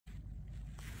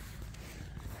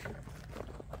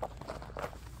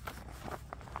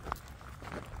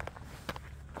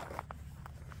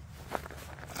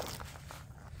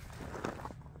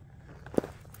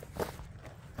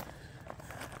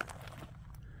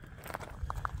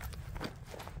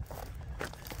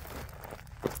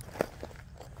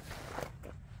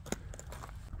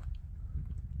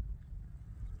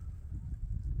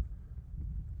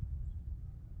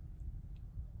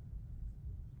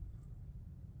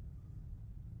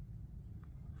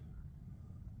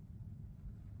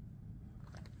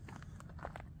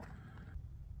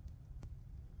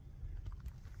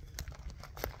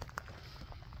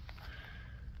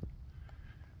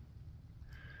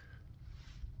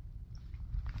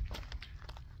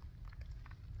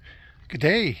Good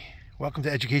day. Welcome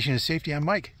to Education and Safety. I'm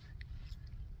Mike.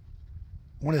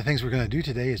 One of the things we're going to do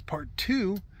today is part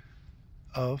 2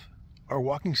 of our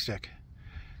walking stick.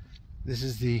 This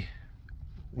is the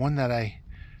one that I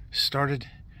started,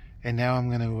 and now I'm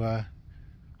going to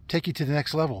take you to the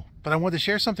next level. But I wanted to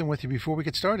share something with you before we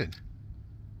get started.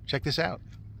 Check this out.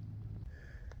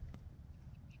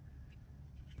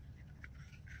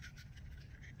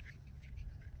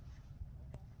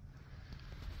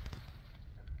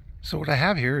 So what I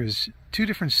have here is 2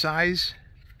 different size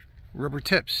rubber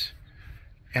tips,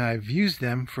 and I've used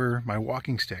them for my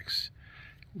walking sticks.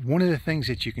 One of the things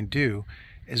that you can do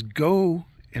is go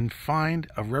and find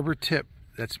a rubber tip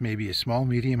that's maybe a small,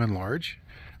 medium, and large.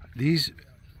 These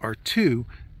are 2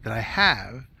 that I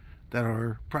have that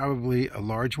are probably a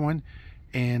large one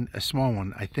and a small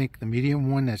one. I think the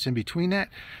medium one that's in between that,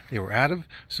 they were out of,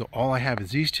 so all I have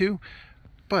is these 2.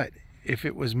 But if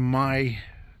it was my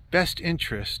best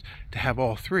interest to have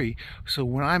all 3, so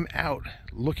when I'm out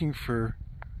looking for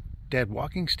dead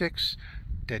walking sticks,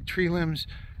 dead tree limbs,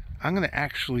 I'm going to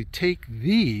actually take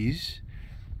these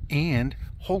and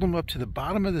hold them up to the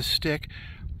bottom of the stick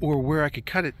or where I could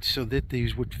cut it so that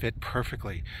these would fit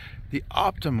perfectly. The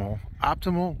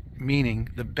optimal meaning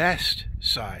the best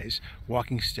size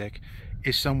walking stick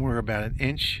is somewhere about 1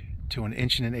 inch to 1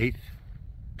 1/8 inch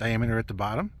diameter at the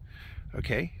bottom,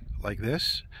 okay, like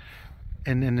this.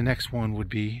 And then the next one would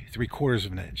be 3/4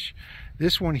 of an inch.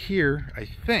 This one here, I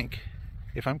think,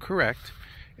 if I'm correct,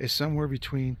 is somewhere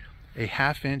between a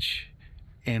 1/2 inch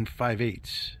and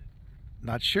 5/8.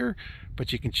 Not sure,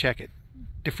 but you can check it.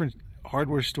 Different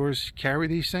hardware stores carry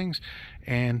these things,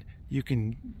 and you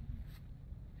can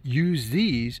use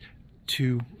these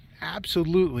to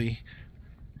absolutely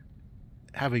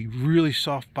have a really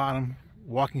soft bottom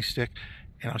walking stick.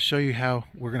 And I'll show you how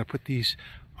we're going to put these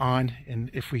on,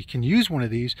 and if we can use one of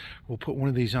these, we'll put one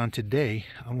of these on today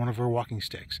on one of our walking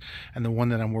sticks, and the one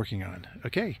that I'm working on.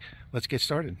 Okay, let's get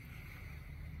started.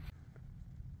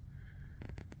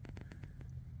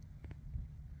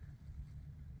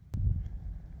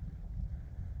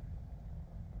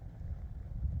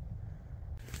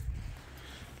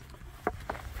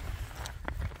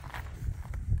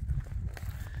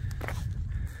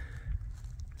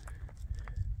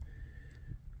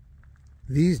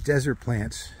 These desert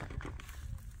plants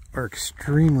are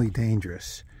extremely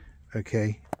dangerous,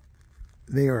 okay?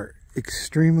 They are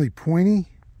extremely pointy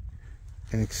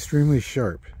and extremely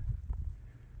sharp.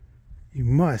 You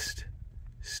must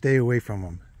stay away from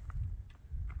them.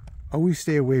 Always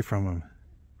stay away from them.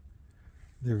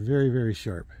 They're very, very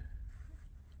sharp.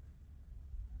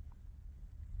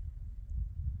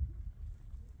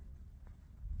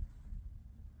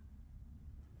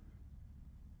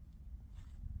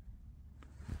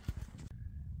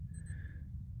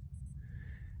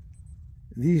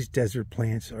 These desert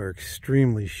plants are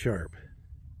extremely sharp.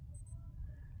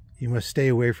 You must stay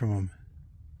away from them.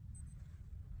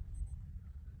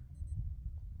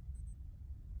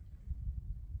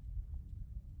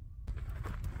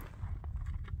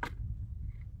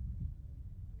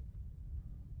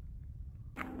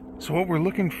 So what we're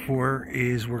looking for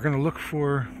is we're going to look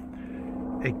for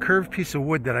a curved piece of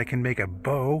wood that I can make a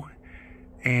bow,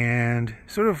 and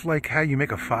sort of like how you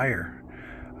make a fire.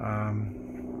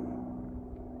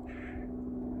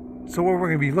 So what we're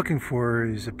going to be looking for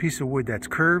is a piece of wood that's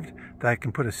curved, that I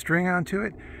can put a string onto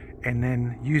it, and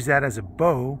then use that as a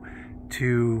bow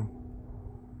to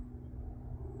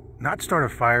not start a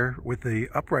fire with the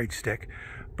upright stick,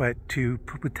 but to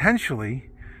potentially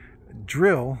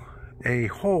drill a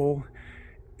hole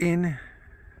in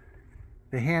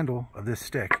the handle of this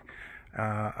stick.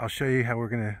 I'll show you how we're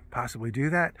going to possibly do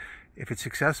that. If it's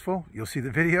successful, you'll see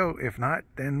the video. If not,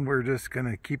 then we're just going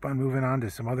to keep on moving on to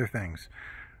some other things.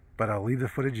 But I'll leave the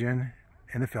footage in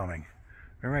the filming.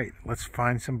 All right, let's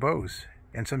find some bows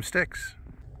and some sticks.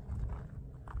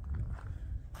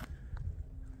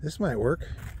 This might work.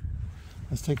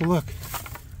 Let's take a look.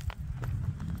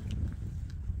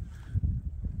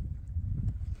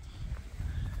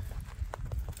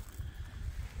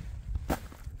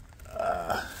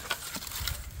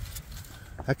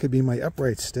 That could be my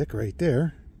upright stick right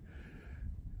there.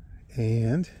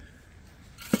 And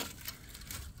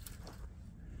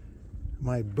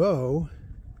my bow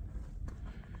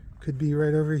could be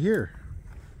right over here.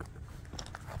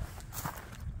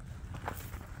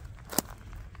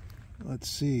 Let's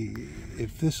see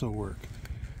if this will work.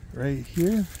 Right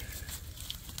here.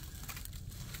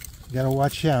 You gotta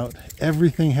watch out.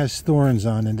 Everything has thorns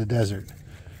on in the desert.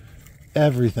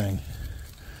 Everything.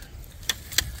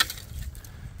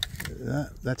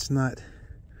 That's not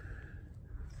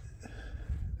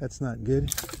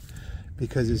good.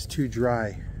 because it's too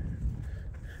dry.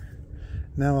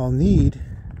 Now I'll need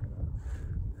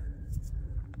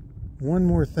one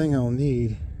more thing. I'll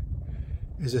need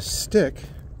is a stick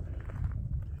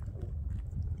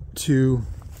to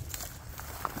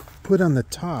put on the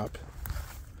top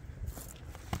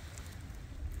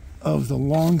of the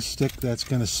long stick that's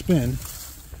going to spin.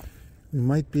 We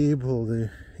might be able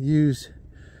to use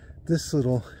this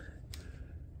little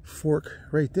fork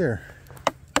right there.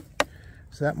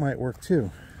 So that might work too.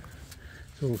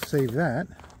 So we'll save that.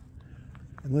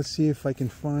 And let's see if I can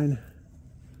find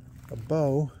a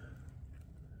bow.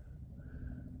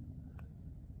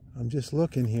 I'm just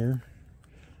looking here.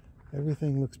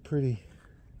 Everything looks pretty.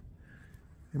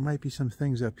 There might be some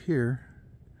things up here.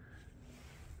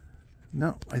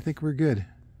 No, I think we're good.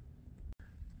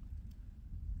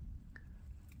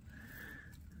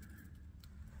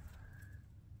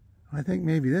 I think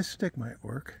maybe this stick might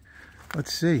work.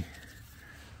 Let's see.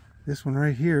 This one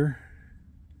right here,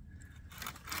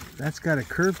 that's got a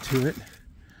curve to it.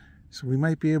 So we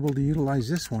might be able to utilize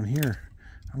this one here.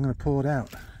 I'm going to pull it out.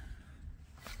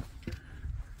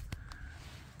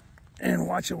 And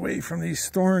watch away from these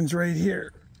thorns right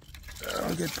here.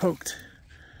 I'll get poked.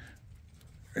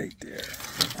 Right there.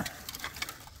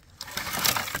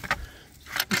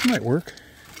 This might work.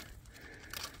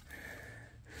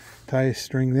 Tie a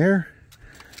string there.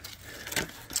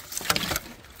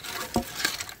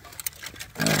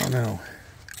 I don't know.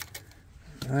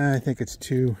 I think it's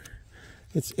too.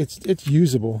 It's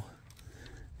usable.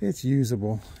 It's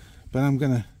usable, but I think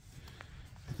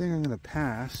I'm gonna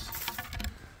pass.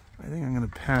 I think I'm gonna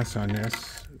pass on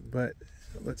this. But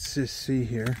let's just see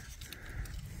here.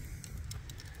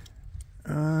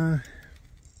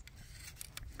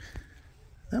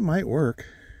 That might work.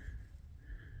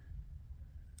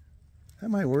 That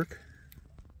might work.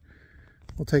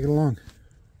 We'll take it along.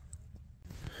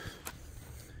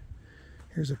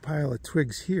 Here's a pile of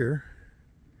twigs here.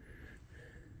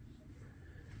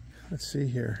 Let's see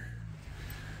here.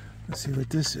 Let's see what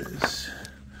this is.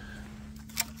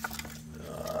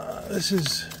 This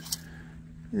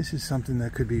is something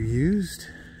that could be used.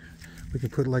 We can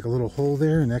put like a little hole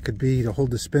there, and that could be to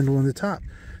hold the spindle on the top.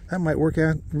 That might work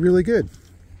out really good.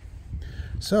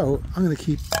 So I'm going to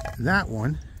keep that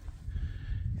one.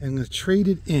 I'm going to trade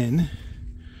it in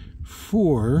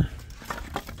for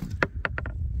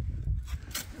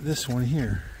this one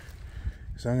here.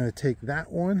 So I'm going to take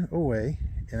that one away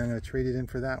and I'm going to trade it in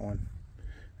for that one.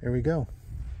 There we go.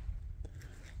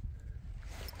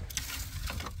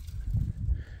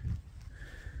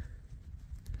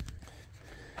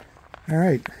 All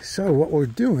right, so what we're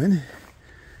doing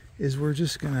is we're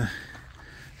just going to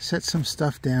set some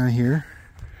stuff down here,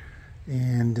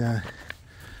 and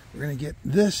we're going to get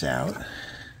this out.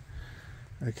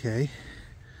 Okay,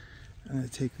 I'm going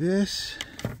to take this,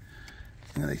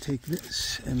 I'm going to take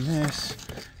this and this,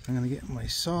 I'm going to get my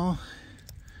saw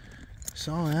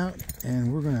out,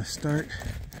 and we're going to start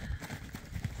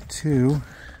to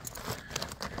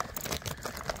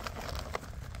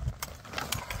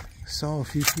saw a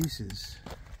few pieces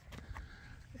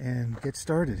and get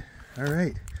started. All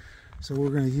right, so we're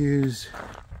going to use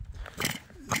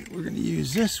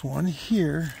this one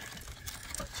here.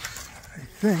 I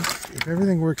think if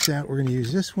everything works out, we're going to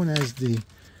use this one as the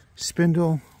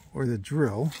spindle or the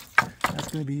drill. That's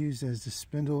going to be used as the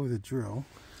spindle or the drill.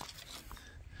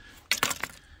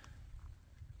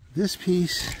 This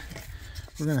piece,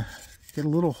 we're going to get a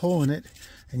little hole in it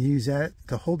and use that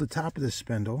to hold the top of the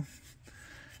spindle.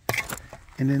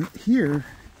 And then here,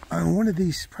 on one of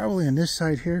these, probably on this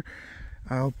side here,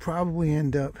 I'll probably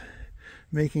end up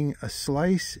making a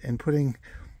slice and putting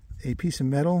a piece of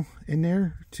metal in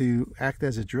there to act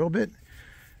as a drill bit.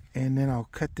 And then I'll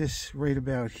cut this right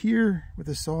about here with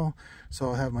a saw. So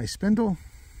I'll have my spindle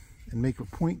and make a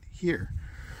point here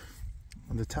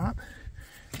on the top.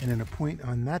 And then a point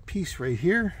on that piece right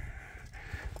here.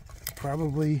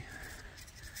 Probably,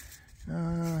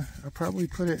 I'll probably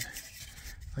put it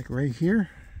like right here.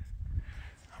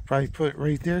 I'll probably put it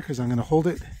right there because I'm going to hold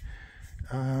it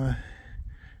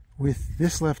with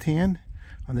this left hand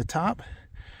on the top,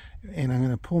 and I'm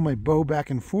going to pull my bow back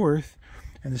and forth,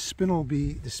 and the spindle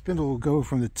will go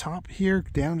from the top here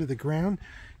down to the ground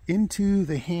into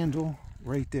the handle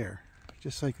right there,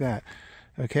 just like that.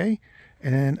 Okay,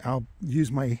 and then I'll use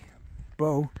my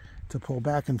bow to pull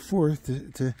back and forth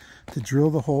to drill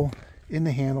the hole in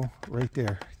the handle right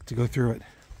there to go through it.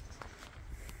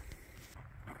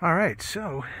 All right,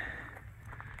 so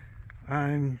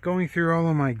I'm going through all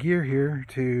of my gear here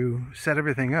to set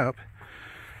everything up,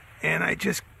 and I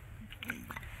just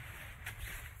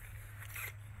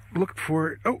looked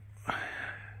for it. Oh,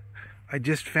 I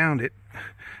just found it,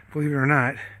 believe it or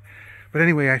not. But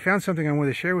anyway, I found something I want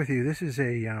to share with you. This is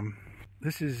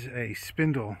a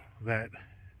spindle that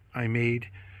I made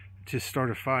to start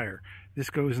a fire. This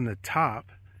goes in the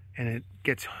top and it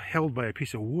gets held by a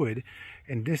piece of wood,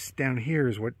 and this down here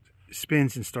is what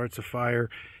spins and starts a fire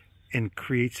and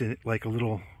creates like a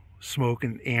little smoke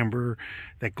and amber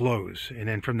that glows, and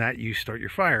then from that you start your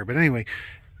fire. But anyway,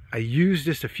 I used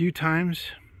this a few times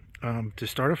to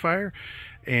start a fire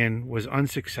and was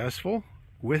unsuccessful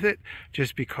with it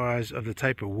just because of the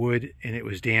type of wood, and it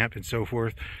was damp and so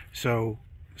forth. So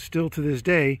still to this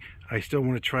day, I still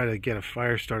want to try to get a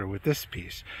fire started with this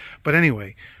piece. But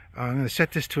anyway, I'm going to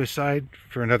set this to a side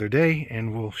for another day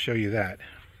and we'll show you that.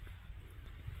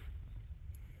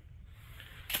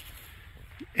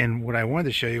 And what I wanted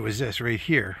to show you was this right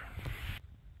here.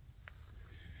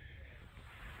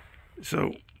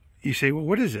 So you say, well,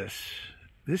 what is this?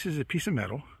 This is a piece of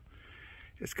metal.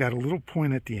 It's got a little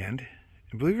point at the end.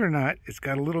 And believe it or not, it's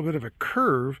got a little bit of a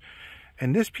curve.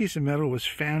 And this piece of metal was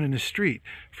found in the street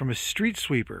from a street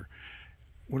sweeper.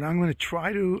 What I'm going to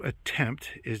try to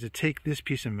attempt is to take this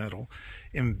piece of metal,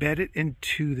 embed it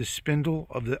into the spindle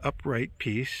of the upright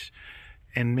piece,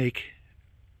 and make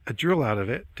a drill out of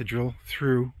it to drill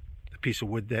through the piece of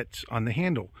wood that's on the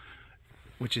handle,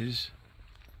 which is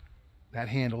that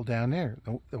handle down there,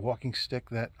 the walking stick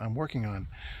that I'm working on.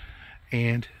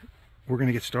 And we're going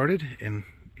to get started, and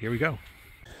here we go.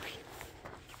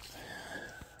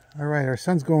 All right, our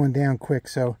sun's going down quick,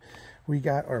 so we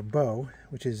got our bow,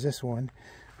 which is this one.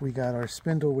 We got our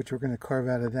spindle, which we're going to carve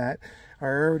out of that. I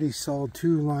already sawed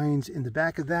 2 lines in the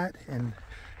back of that, and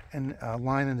a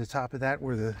line in the top of that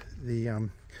where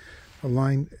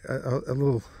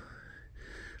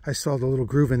I sawed a little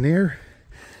groove in there,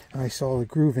 and I sawed a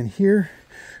groove in here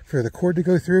for the cord to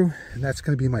go through, and that's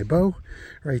going to be my bow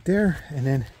right there. And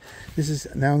then this is,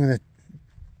 now I'm going to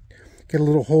get a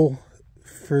little hole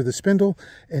for the spindle,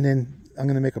 and then I'm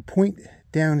going to make a point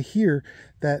down here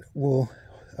that will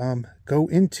go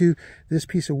into this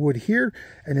piece of wood here,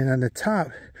 and then on the top,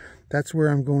 that's where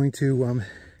I'm going to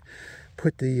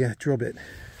put the drill bit,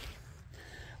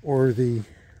 or the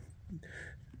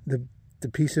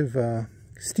piece of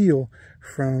steel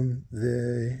from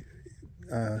the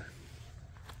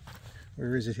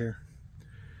where is it here?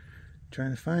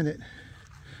 Trying to find it.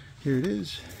 Here it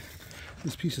is.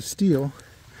 This piece of steel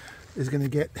is going to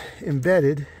get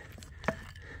embedded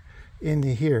into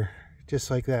here,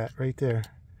 just like that, right there.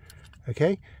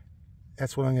 Okay,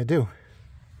 that's what I'm going to do.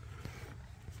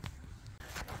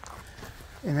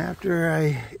 And after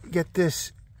I get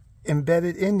this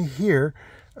embedded in here,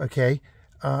 okay,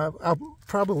 I'll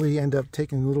probably end up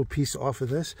taking a little piece off of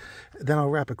this. Then I'll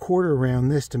wrap a cord around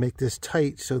this to make this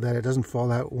tight so that it doesn't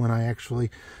fall out when I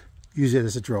actually use it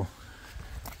as a drill.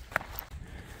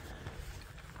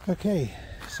 Okay,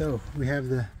 so we have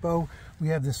the bow. We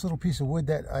have this little piece of wood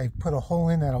that I put a hole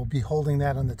in that I'll be holding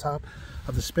that on the top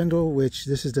of the spindle, which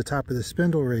this is the top of the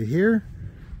spindle right here.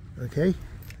 Okay,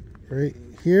 right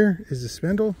here is the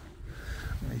spindle.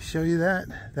 Let me show you that.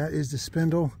 That is the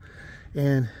spindle,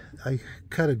 and I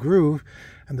cut a groove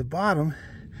on the bottom.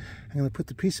 I'm going to put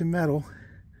the piece of metal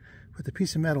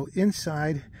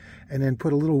inside, and then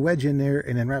put a little wedge in there,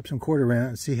 and then wrap some cord around it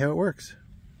and see how it works.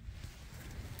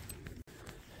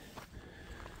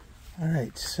 All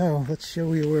right, so let's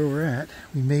show you where we're at.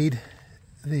 We made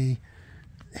the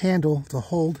handle to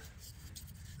hold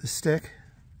the stick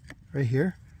right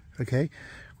here. Okay,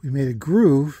 we made a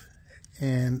groove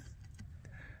and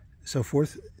so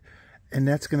forth, and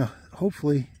that's going to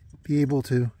hopefully be able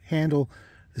to handle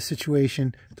the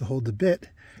situation to hold the bit.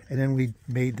 And then we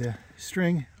made the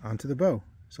string onto the bow.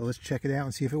 So let's check it out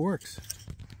and see if it works.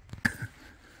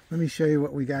 Let me show you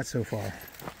what we got so far.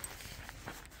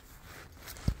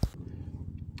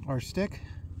 Our stick,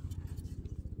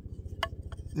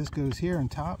 this goes here on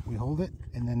top, we hold it,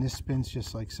 and then this spins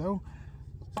just like so.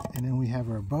 And then we have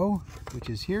our bow, which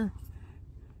is here.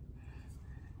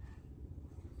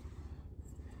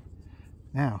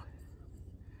 Now,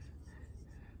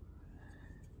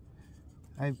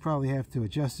 I probably have to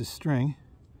adjust the string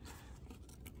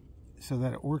so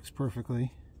that it works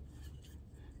perfectly.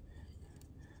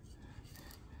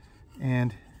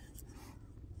 And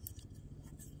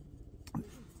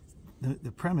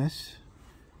the premise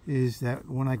is that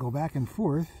when I go back and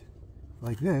forth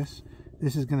like this,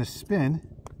 this is going to spin.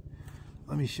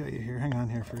 Let me show you here. Hang on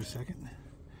here for a second.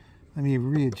 Let me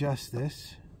readjust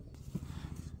this.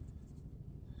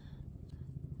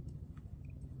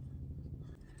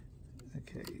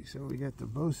 Okay, so we got the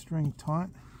bowstring taut.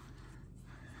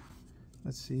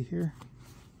 Let's see here.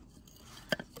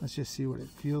 Let's just see what it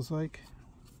feels like.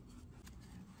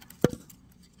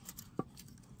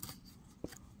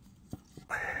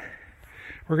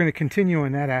 we're going to continue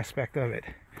on that aspect of it.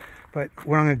 But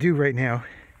what I'm going to do right now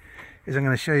is I'm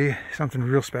going to show you something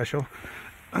real special.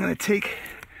 I'm going to take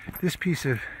this piece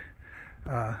of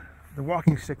the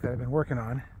walking stick that I've been working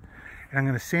on, and I'm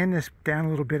going to sand this down a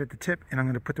little bit at the tip, and I'm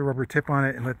going to put the rubber tip on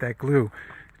it and let that glue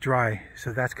dry.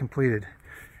 So that's completed,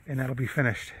 and that'll be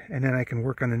finished, and then I can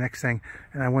work on the next thing.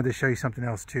 And I wanted to show you something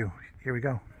else too. Here we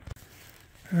go.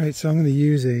 All right, so I'm going to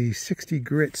use a 60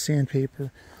 grit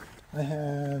sandpaper. I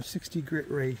have 60 grit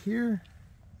right here.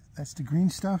 That's the green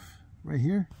stuff right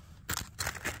here.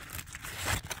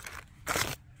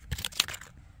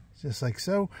 Just like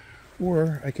so.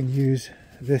 Or I can use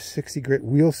this 60 grit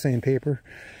wheel sandpaper.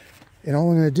 And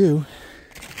all I'm going to do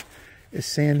is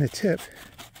sand the tip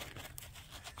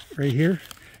right here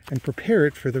and prepare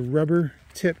it for the rubber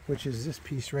tip, which is this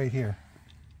piece right here.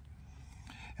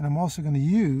 And I'm also going to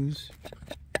use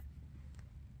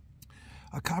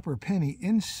a copper penny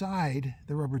inside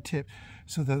the rubber tip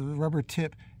so that the rubber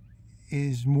tip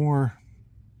is more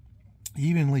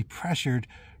evenly pressured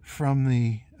from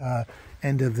the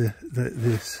end of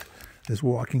this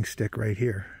walking stick right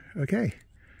here. Okay,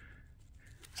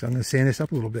 so I'm going to sand this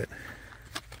up a little bit.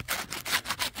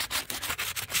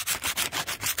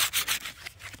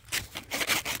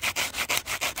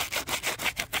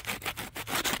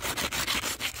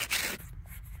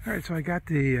 All right, so I got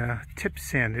the tip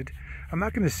sanded. I'm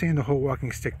not going to sand the whole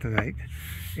walking stick tonight,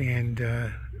 and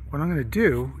what I'm going to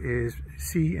do is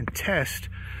see and test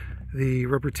the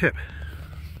rubber tip.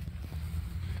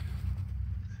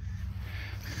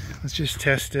 Let's just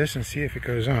test this and see if it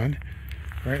goes on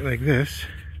right like this.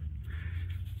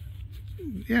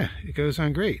 Yeah, it goes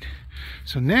on great.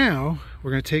 So now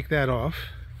we're going to take that off.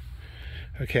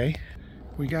 Okay,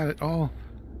 we got it all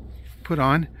put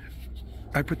on.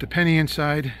 I put the penny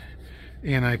inside,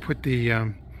 and I put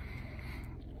the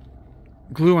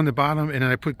glue on the bottom, and then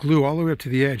I put glue all the way up to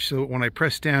the edge, so when I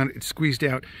press down it squeezed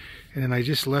out, and then I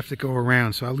just left it go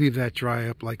around. So I'll leave that dry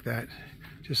up like that,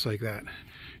 just like that,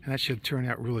 and that should turn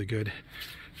out really good.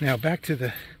 Now back to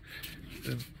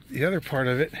the other part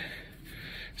of it.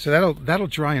 So that'll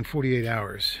dry in 48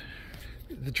 hours.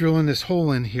 Drilling this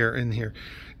hole in here.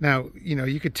 Now, you know,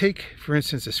 you could take, for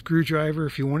instance, a screwdriver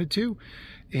if you wanted to,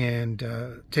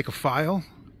 and take a file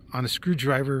on a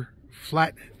screwdriver,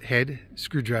 flat head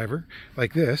screwdriver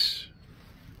like this.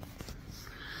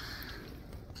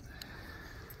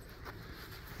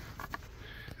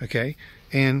 Okay,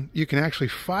 and you can actually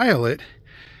file it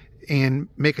and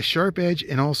make a sharp edge,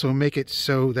 and also make it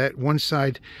so that one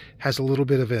side has a little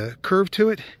bit of a curve to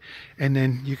it, and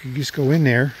then you can just go in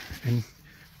there and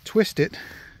twist it.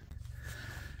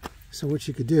 So what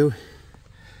you could do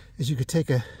is you could take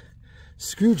a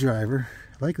screwdriver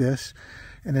like this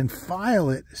and then file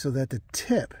it so that the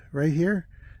tip right here,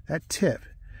 that tip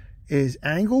is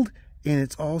angled and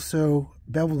it's also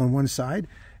beveled on one side,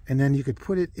 and then you could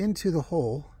put it into the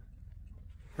hole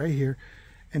right here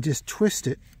and just twist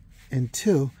it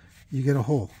until you get a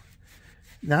hole.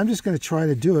 Now I'm just going to try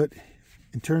to do it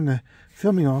and turn the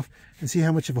filming off and see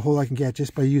how much of a hole I can get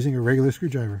just by using a regular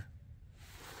screwdriver.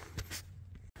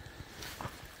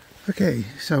 Okay,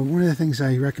 so one of the things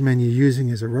I recommend you using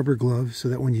is a rubber glove, so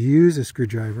that when you use a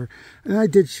screwdriver, and I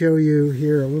did show you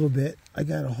here a little bit, I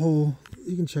got a hole,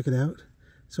 you can check it out.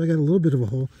 So I got a little bit of a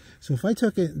hole. So if I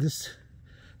took this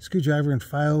screwdriver and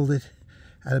filed it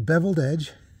at a beveled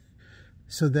edge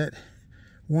so that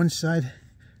one side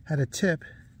had a tip,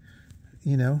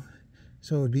 you know,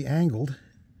 so it would be angled,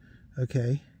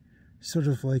 okay, sort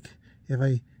of like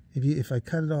if I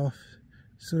cut it off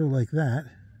sort of like that,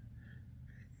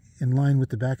 in line with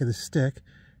the back of the stick,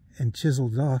 and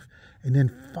chiseled it off, and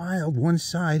then filed one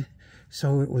side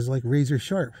so it was like razor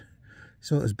sharp,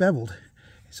 so it was beveled,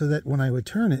 so that when I would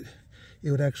turn it, it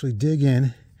would actually dig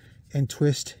in and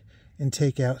twist and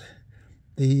take out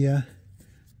the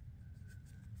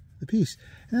piece.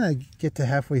 And then I get to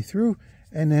halfway through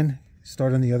and then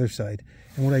start on the other side.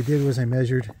 And what I did was I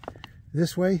measured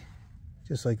this way,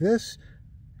 just like this,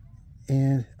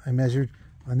 and I measured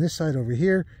on this side over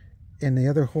here, and the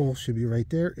other hole should be right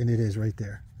there, and it is right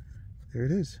there. There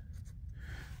it is.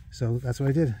 So that's what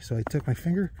I did. So I took my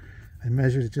finger, I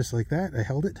measured it just like that, I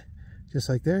held it just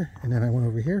like there, and then I went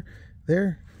over here,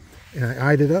 there, and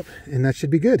I eyed it up, and that should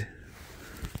be good.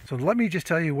 So let me just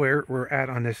tell you where we're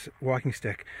at on this walking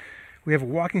stick. We have a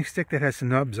walking stick that has some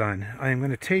nubs on. I am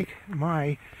going to take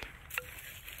my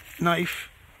knife,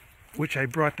 which I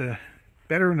brought the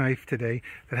better knife today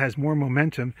that has more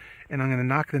momentum, and I'm going to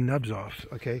knock the nubs off.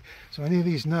 Okay, so any of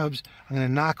these nubs I'm going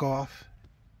to knock off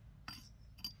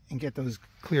and get those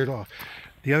cleared off.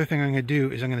 The other thing I'm going to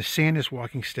do is I'm going to sand this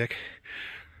walking stick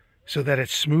so that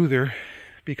it's smoother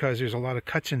because there's a lot of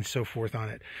cuts and so forth on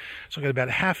it. So I've got about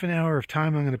a half an hour of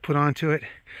time I'm going to put onto it.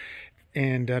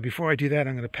 And before I do that,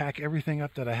 I'm going to pack everything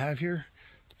up that I have here.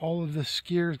 All of the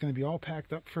skier is going to be all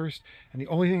packed up first. And the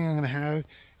only thing I'm going to have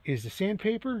is the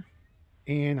sandpaper.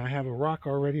 And I have a rock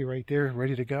already right there,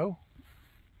 ready to go.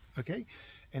 Okay,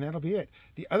 and that'll be it.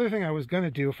 The other thing I was going to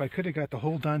do, if I could have got the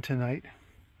hole done tonight,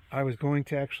 I was going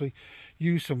to actually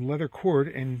use some leather cord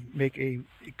and make a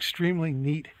extremely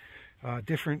neat,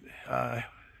 different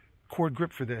cord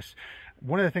grip for this.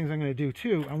 One of the things I'm going to do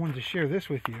too, I wanted to share this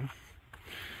with you.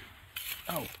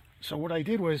 Oh, so what I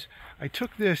did was I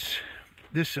took this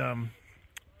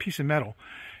piece of metal,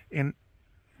 and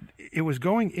it was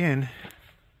going in.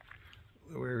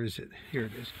 Where is it? Here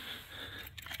it is.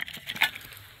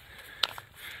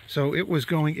 So it was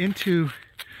going into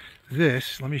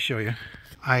this. Let me show you.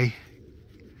 I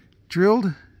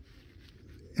drilled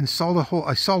and sawed a hole.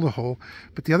 I sawed a hole,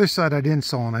 but the other side I didn't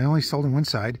saw, and I only sawed on one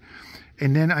side.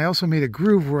 And then I also made a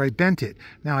groove where I bent it.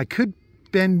 Now I could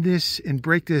bend this and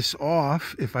break this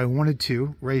off if I wanted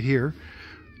to, right here.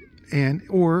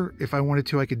 Or if I wanted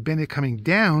to, I could bend it coming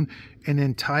down and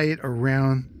then tie it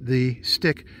around the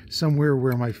stick somewhere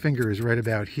where my finger is right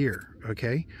about here,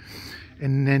 okay?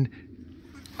 And then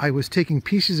I was taking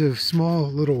pieces of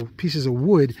small little pieces of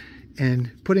wood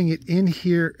and putting it in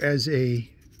here as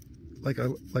like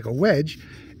a wedge,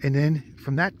 and then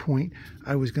from that point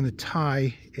I was going to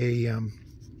tie a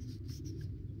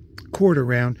cord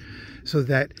around, so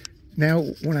that now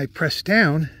when I press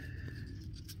down,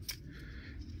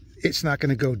 it's not going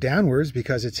to go downwards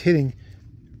because it's hitting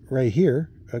right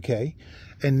here, okay?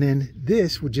 And then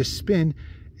this would just spin,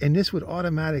 and this would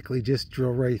automatically just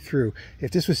drill right through.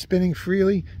 If this was spinning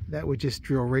freely, that would just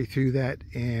drill right through that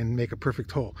and make a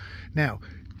perfect hole. Now,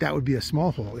 that would be a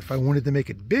small hole. If I wanted to make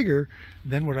it bigger,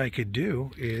 then what I could do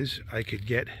is I could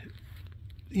get,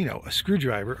 you know, a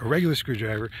screwdriver, a regular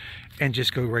screwdriver, and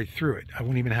just go right through it. I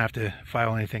wouldn't even have to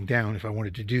file anything down if I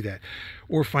wanted to do that.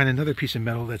 Or find another piece of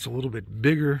metal that's a little bit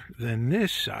bigger than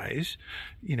this size,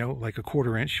 you know, like a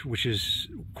 1/4 inch, which is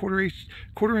quarter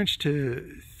inch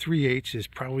to 3/8 is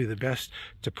probably the best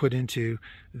to put into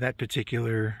that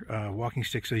particular walking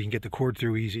stick, so you can get the cord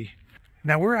through easy.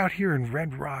 Now we're out here in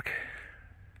Red Rock,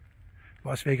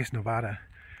 Las Vegas, Nevada,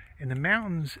 and the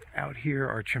mountains out here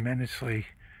are tremendously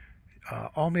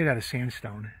all made out of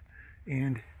sandstone.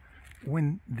 And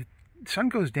when the sun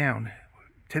goes down,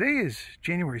 today is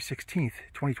January 16th,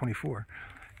 2024.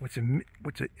 What's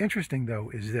interesting though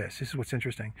is this is what's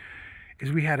interesting,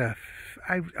 is we had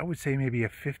I would say maybe a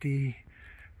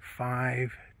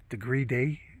 55 degree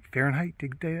day, Fahrenheit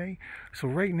day. So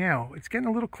right now it's getting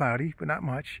a little cloudy, but not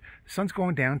much. The sun's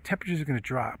going down, temperatures are going to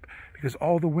drop because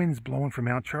all the winds blowing from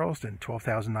Mount Charleston,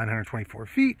 12,924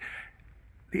 feet.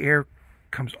 The air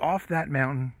comes off that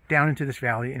mountain down into this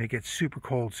valley, and it gets super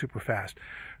cold super fast.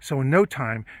 So in no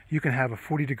time you can have a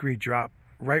 40-degree drop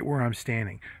right where I'm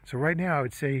standing. So right now I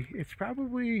would say it's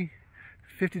probably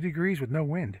 50 degrees with no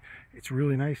wind. It's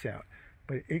really nice out,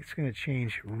 but it's going to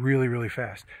change really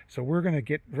fast. So we're going to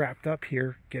get wrapped up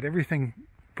here, get everything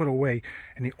put away,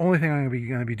 and the only thing I'm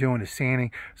going to be doing is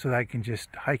sanding, so that I can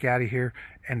just hike out of here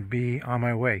and be on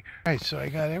my way. All right, so I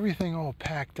got everything all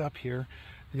packed up here.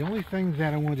 The only thing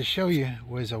that I wanted to show you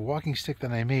was a walking stick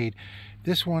that I made.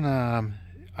 This one,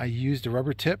 I used a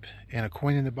rubber tip and a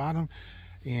coin in the bottom,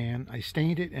 and I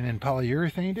stained it and then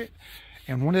polyurethaned it.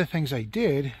 And one of the things I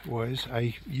did was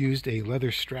I used a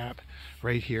leather strap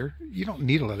right here. You don't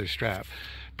need a leather strap,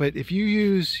 but if you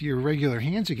use your regular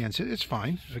hands against it, it's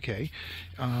fine, okay?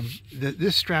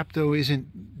 This strap though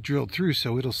isn't drilled through,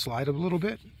 so it'll slide a little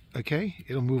bit, okay?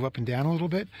 It'll move up and down a little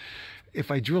bit.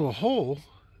 If I drill a hole,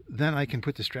 then I can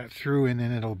put the strap through, and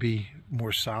then it'll be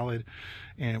more solid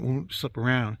and it won't slip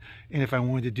around. And if I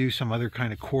wanted to do some other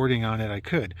kind of cording on it, I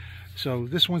could. So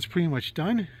this one's pretty much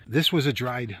done. This was a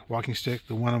dried walking stick.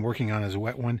 The one I'm working on is a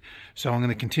wet one. So I'm going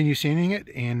to continue sanding it,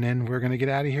 and then we're going to get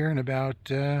out of here in about,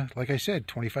 like I said,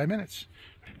 25 minutes.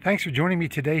 Thanks for joining me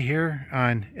today here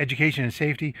on Education and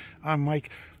Safety. I'm Mike.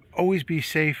 Always be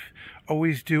safe.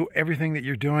 Always do everything that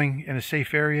you're doing in a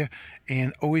safe area,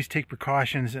 and always take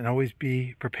precautions, and always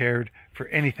be prepared for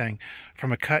anything,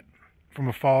 from a cut, from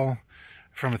a fall,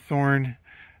 from a thorn.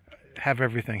 Have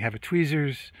everything. Have a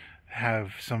tweezers,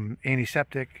 have some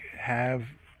antiseptic, have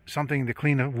something to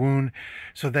clean a wound,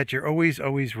 so that you're always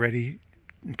ready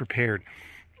and prepared.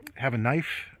 Have a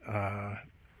knife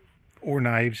or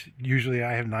knives. Usually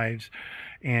I have knives,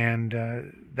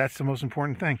 and that's the most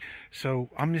important thing. So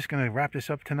I'm just going to wrap this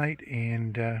up tonight,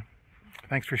 and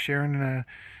thanks for sharing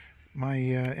my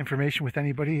information with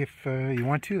anybody if you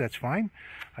want to. That's fine.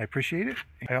 I appreciate it.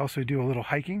 I also do a little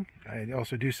hiking. I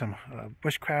also do some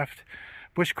bushcraft.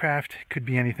 Bushcraft could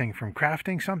be anything from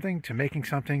crafting something to making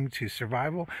something to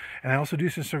survival. And I also do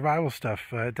some survival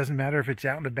stuff. It doesn't matter if it's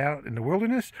out and about in the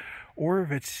wilderness or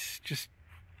if it's just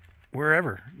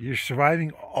wherever. You're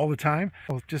surviving all the time.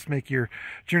 I'll just make your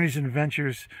journeys and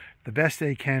adventures the best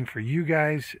they can for you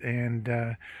guys,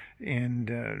 and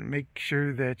make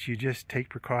sure that you just take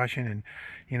precaution. And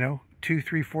you know, 2,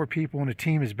 3, 4 people in a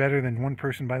team is better than one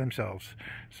person by themselves.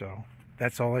 So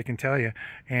that's all I can tell you.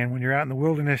 And when you're out in the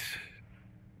wilderness,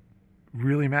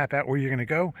 really map out where you're going to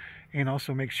go, and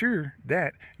also make sure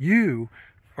that you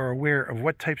are aware of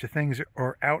what types of things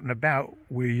are out and about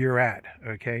where you're at.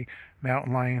 Okay,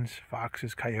 mountain lions,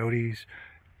 foxes, coyotes.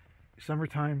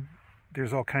 Summertime,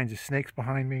 there's all kinds of snakes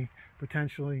behind me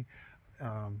potentially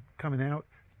coming out.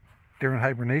 They're in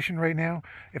hibernation right now.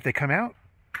 If they come out,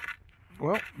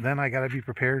 well, then I got to be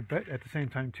prepared. But at the same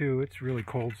time too, it's really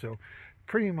cold, so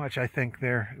pretty much I think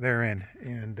they're in,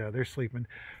 and they're sleeping.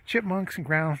 Chipmunks and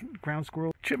ground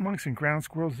squirrels. Chipmunks and ground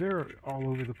squirrels, they're all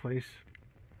over the place.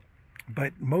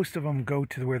 But most of them go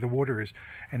to where the water is,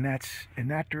 and that's in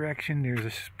that direction there's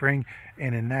a spring,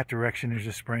 and in that direction there's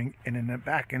a spring, and in the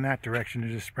back in that direction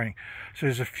there's a spring. So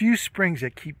there's a few springs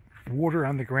that keep water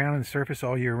on the ground and surface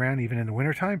all year round, even in the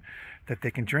wintertime, that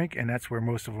they can drink, and that's where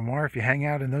most of them are. If you hang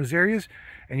out in those areas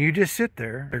and you just sit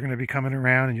there, they're going to be coming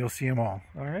around and you'll see them all.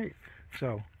 All right,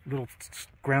 so little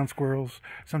ground squirrels.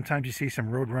 Sometimes you see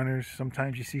some road runners.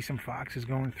 Sometimes you see some foxes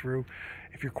going through.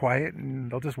 If you're quiet, and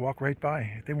they'll just walk right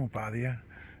by. They won't bother you.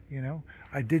 You know,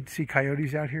 I did see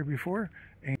coyotes out here before,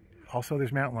 and also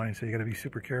there's mountain lions, so you got to be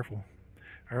super careful.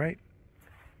 All right.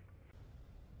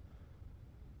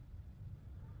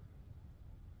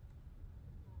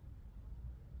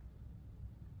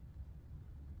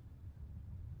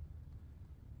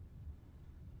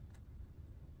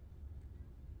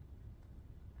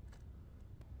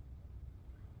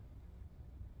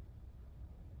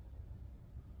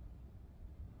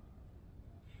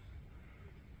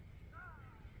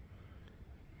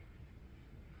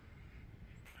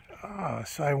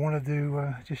 So I wanted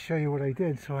to just show you what I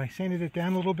did. So I sanded it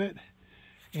down a little bit,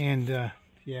 and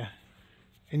yeah,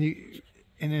 and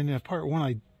in part 1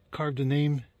 I carved a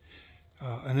name,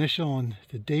 initial, and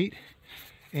the date.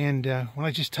 And when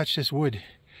I just touch this wood,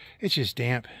 it's just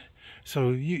damp. So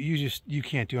you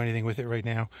can't do anything with it right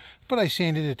now. But I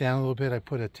sanded it down a little bit. I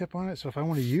put a tip on it, so if I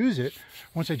want to use it,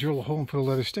 once I drill a hole and put a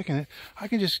leather stick in it, I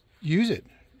can just use it.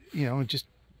 You know, and just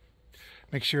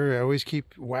make sure I always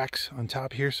keep wax on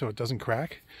top here so it doesn't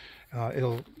crack.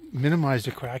 It'll minimize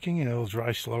the cracking, and it'll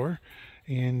dry slower.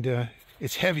 And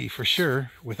it's heavy for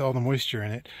sure with all the moisture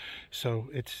in it. So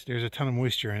there's a ton of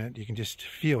moisture in it. You can just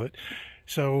feel it.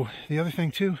 So the other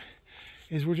thing too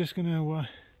is we're just gonna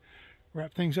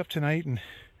wrap things up tonight, and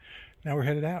now we're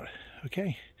headed out.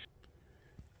 Okay.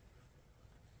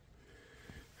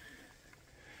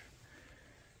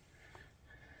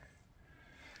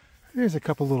 There's a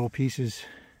couple little pieces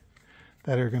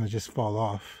that are going to just fall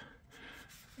off.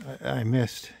 I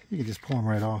missed. You can just pull them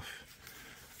right off.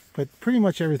 But pretty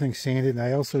much everything's sanded. And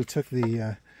I also took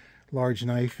the large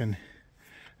knife and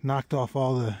knocked off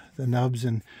all the nubs,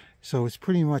 and so it's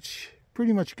pretty much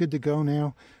good to go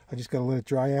now. I just got to let it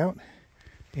dry out,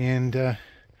 and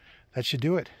that should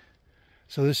do it.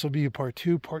 So this will be part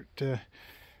 2.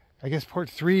 I guess part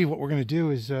 3, what we're going to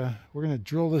do is we're going to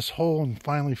drill this hole and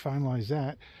finally finalize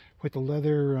that. Put the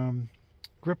leather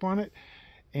grip on it,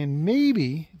 and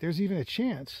maybe there's even a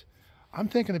chance. I'm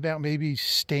thinking about maybe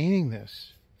staining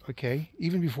this, okay,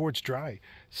 even before it's dry.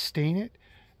 Stain it,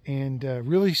 and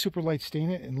really super light stain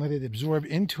it, and let it absorb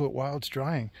into it while it's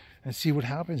drying, and see what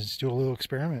happens. Let's do a little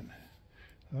experiment.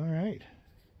 All right.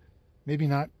 Maybe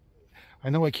not. I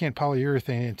know I can't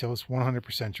polyurethane it until it's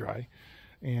 100% dry,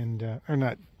 and or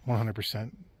not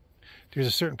 100%. There's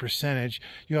a certain percentage.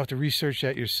 You have to research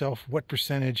that yourself, what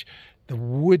percentage the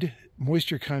wood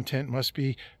moisture content must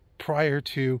be prior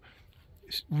to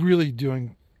really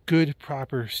doing good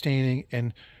proper staining,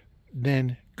 and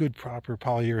then good proper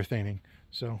polyurethaning.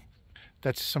 So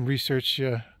that's some research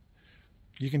you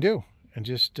can do, and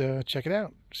just check it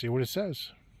out, see what it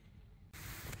says.